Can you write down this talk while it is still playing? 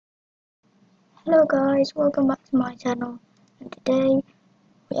Hello guys, welcome back to my channel, and today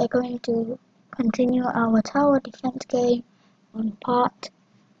we are going to continue our tower defense game on part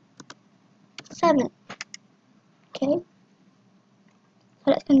 7. Okay, so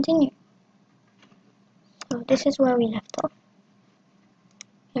let's continue. So this is where we left off.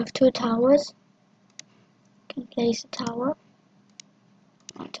 We have 2 towers. You can place a tower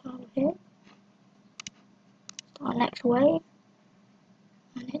on top of here. Our next wave,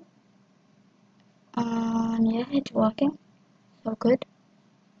 and yeah, it's working, so good.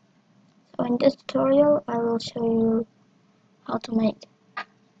 So in this tutorial I will show you how to make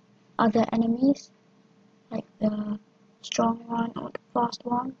other enemies, like the strong one or the fast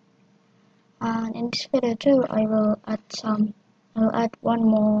one. And in this video too, I will add one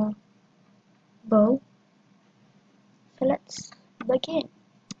more bow. So let's begin.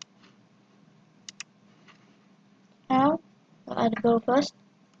 Now, I'll add a bow first.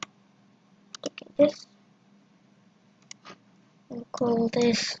 Look at this. We'll call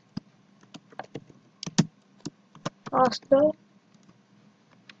this fast bow.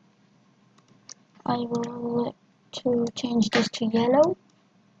 I will change this to yellow.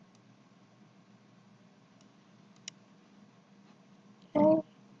 Okay.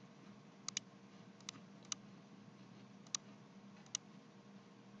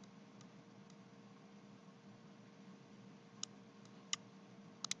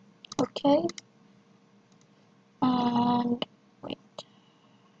 Okay. And wait.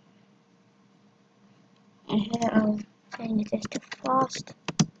 And here I'll change this to fast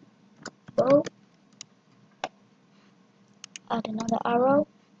bow. Add another arrow.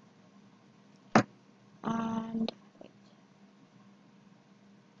 And wait.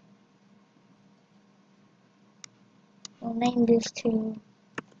 We'll name this to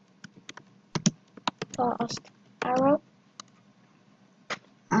fast arrow.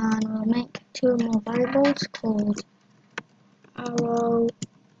 And we'll make 2 more variables called arrow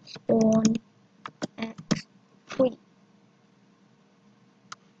spawn x3.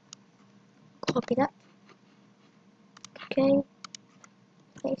 Copy that. Okay,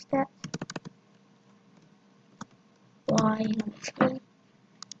 paste that. Y number 3.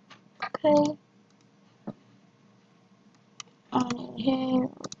 Okay, and in here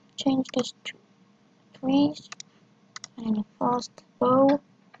change this to 3s, and in a fast bow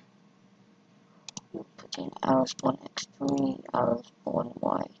we'll put in arrow spawn x3, arrow spawn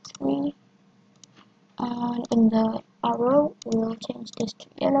y3, and in the arrow we'll change this to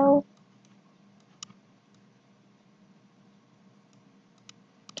yellow.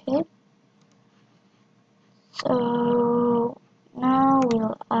 Okay, so now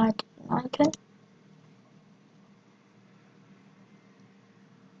we'll add an icon.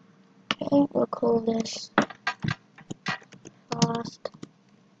 Okay, we'll call this fast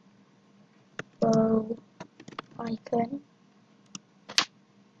bow icon.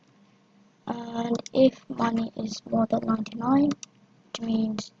 And if money is more than 99, which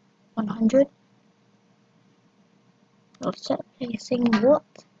means 100, we'll set placing what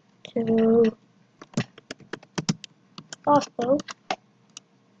to fast bow.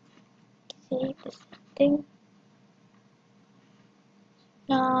 See the thing.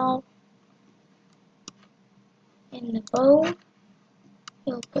 Now in the bow,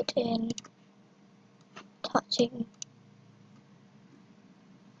 you'll put in touching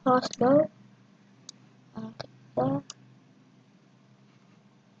fast bow. And click there.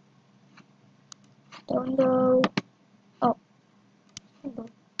 Don't go. Oh, go.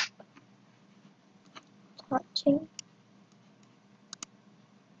 Touching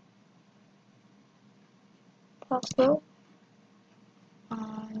fast bow.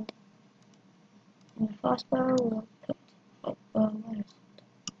 And in the fast bow, we'll put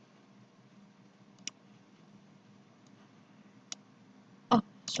oh,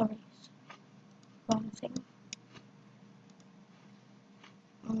 sorry, wrong thing.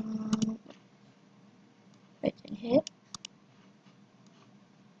 Right in here.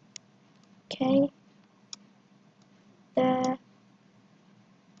 Okay, there,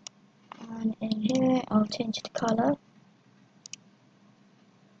 and in here I'll change the color.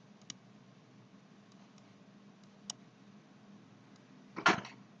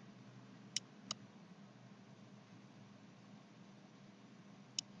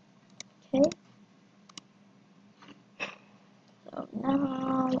 Okay, so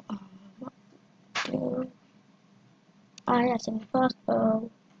now what do as in the first bow,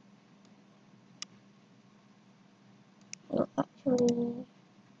 we'll actually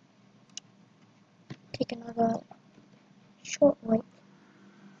take another short wait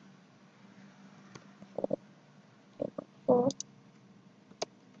for 0.4.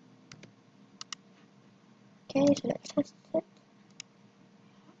 Okay, so let's test it.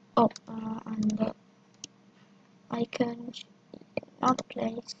 Oh, and the icon should be in another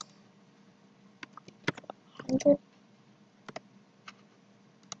place. 100.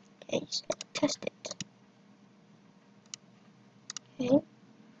 Okay, so let's test it. Okay.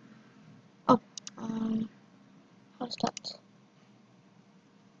 Oh, how's that?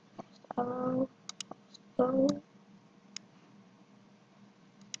 Arrow. Go.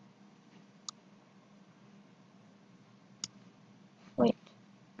 Wait.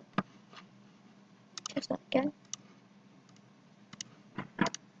 Test that again.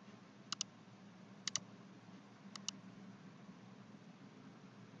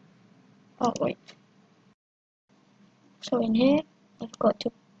 Oh wait. So in here, I've got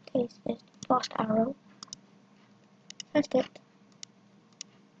to place this fast arrow. Test it.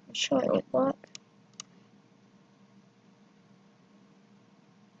 I'm sure it would work.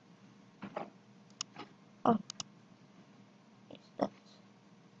 Oh, it's that.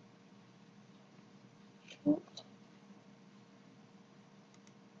 Shoot.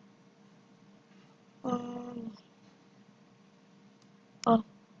 Um. Oh.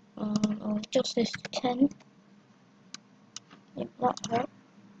 I'll adjust this to 10. Yep, that hurt.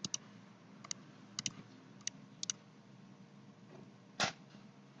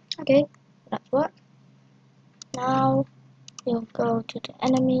 Okay, that's worked. Now we'll go to the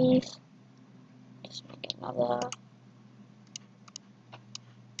enemies. Just make another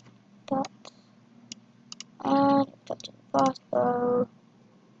dot. And touch it fast bow.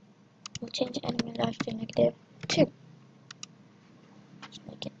 We'll change enemy life to -2. Just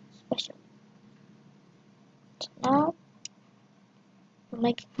make it special. So now we'll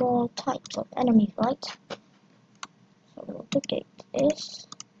make more types of enemies, right? So we'll duplicate this.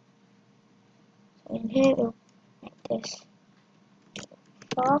 So in here we'll make this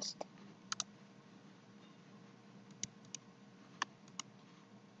fast.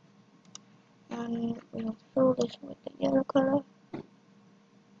 And we'll fill this with the yellow color.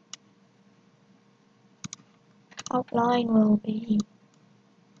 Outline will be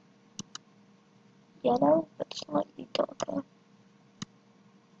yellow but slightly darker.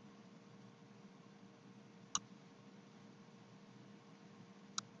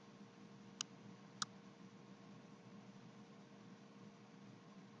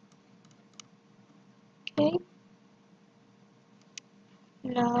 Okay.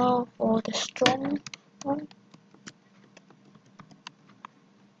 Now for the strong one.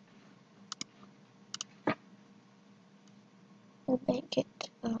 We'll make it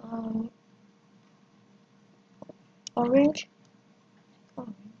orange.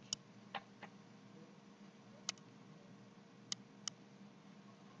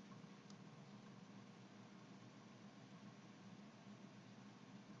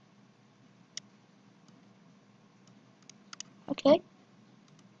 Okay.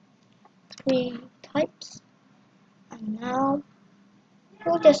 3 types. And now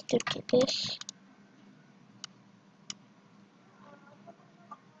we'll just duplicate this.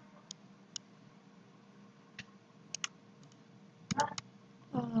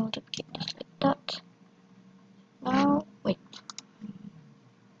 I'll duplicate this like that. Now, wait.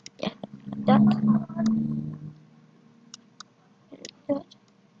 Yeah, like that. Put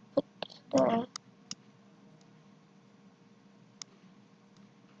there.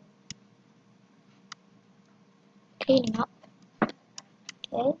 Cleaning up.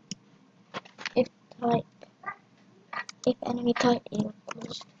 Okay. If type, if enemy type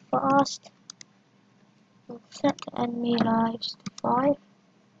equals fast, we'll set the enemy lives to 5.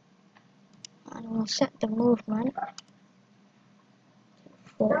 And we'll set the movement to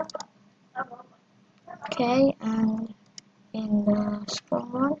 4. Okay, and in the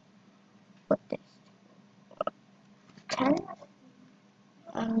strong one, put this 10,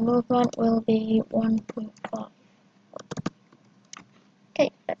 and movement will be 1.5. Okay,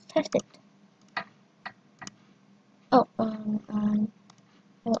 let's test it. Oh, and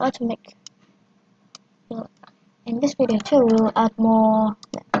we'll make, in this video too, we'll add more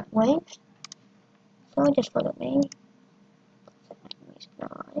waves. So just follow me.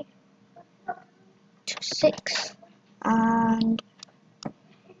 To 6, and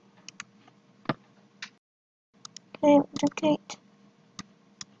okay, duplicate.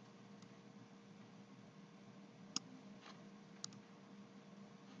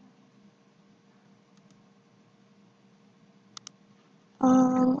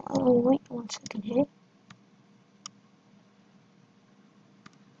 I will wait 1 second here.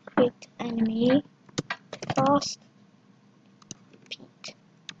 Create enemy, fast, repeat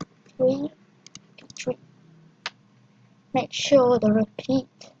 3, repeat 3. Make sure the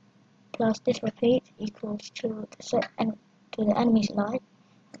repeat plus this repeat equals to the to the enemy's life.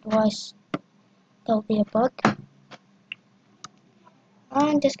 Otherwise, there'll be a bug.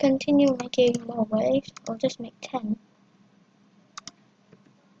 And just continue making more waves. I'll just make 10.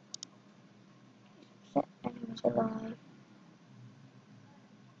 Set enemies alive.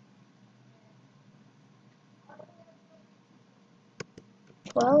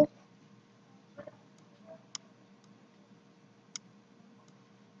 12.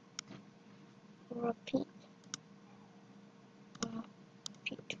 Repeat.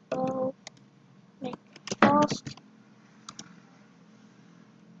 Repeat 12. Make fast.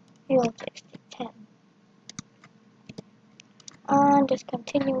 Heal 10. And just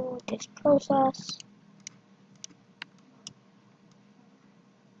continue this process.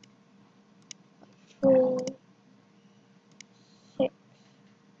 3, 6.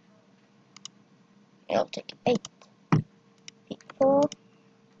 It'll take 8. Repeat 4.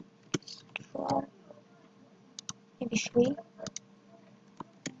 12. Maybe 3.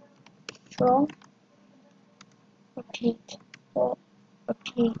 Strong. Repeat 4.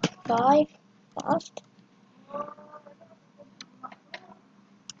 Repeat 5. Fast.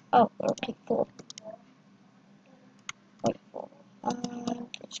 Oh, repeat 4. Wait 4. And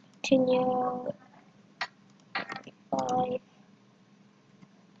let's continue. Repeat 5.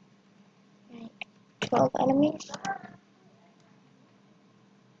 Make 12 enemies.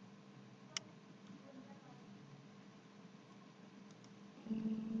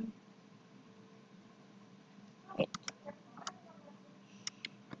 Wait.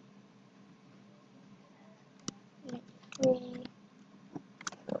 Make 3.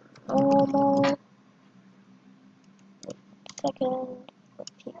 Normal. Wait a second.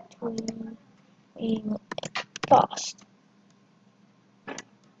 Repeat 3. We will make fast.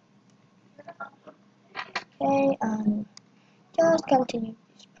 Okay, and just continue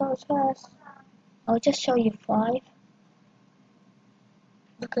this process. I'll just show you 5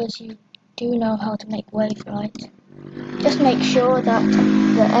 because you do know how to make waves, right? Just make sure that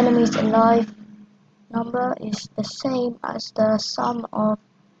the enemies alive number is the same as the sum of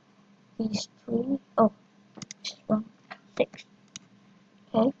these 3. Oh, this is wrong. 6.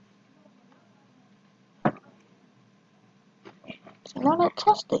 Okay. So now let's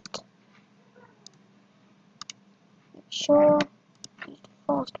test it. Make sure use the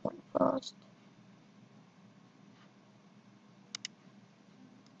fast one first.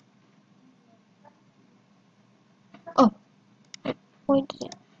 Oh, why did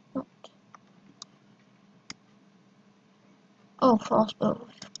it not? Oh, fast bow.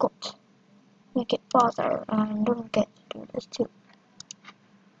 I forgot. Make it faster and don't forget to do this too.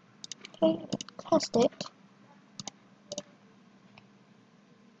 Okay, let's test it.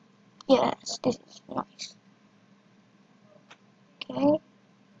 Yes, this is nice. Okay,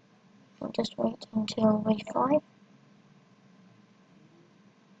 I'll just wait until wave 5.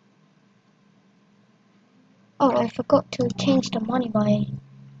 Oh, I forgot to change the money by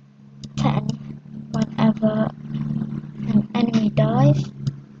 10 whenever an enemy dies.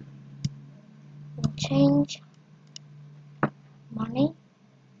 We'll change money.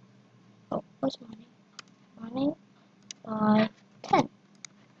 Oh, what's money? Money by 10.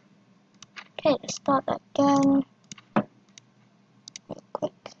 Okay, let's start again. Real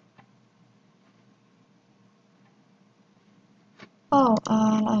quick. Oh,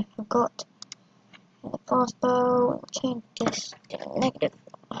 and I forgot. In the fast bow, we'll change this to negative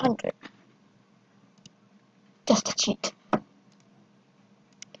 100. Just to cheat.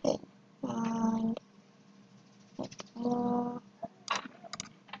 Okay, and make more.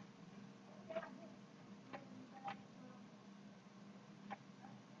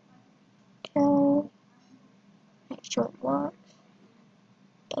 Okay, make sure it works.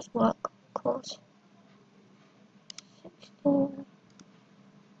 It does work, of course. 16.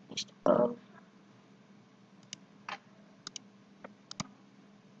 Use the bow.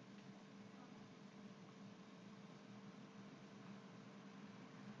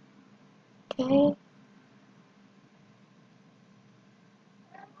 Okay.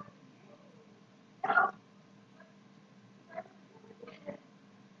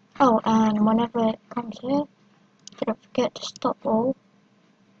 Oh, and whenever it comes here, don't forget to stop all.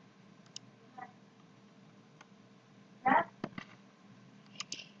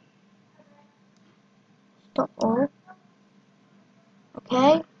 Stop all.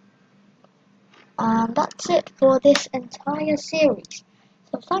 Okay. And that's it for this entire series.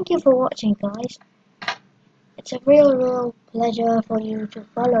 So thank you for watching, guys. It's a real pleasure for you to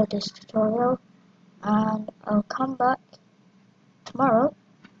follow this tutorial, and I'll come back tomorrow.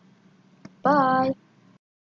 Bye.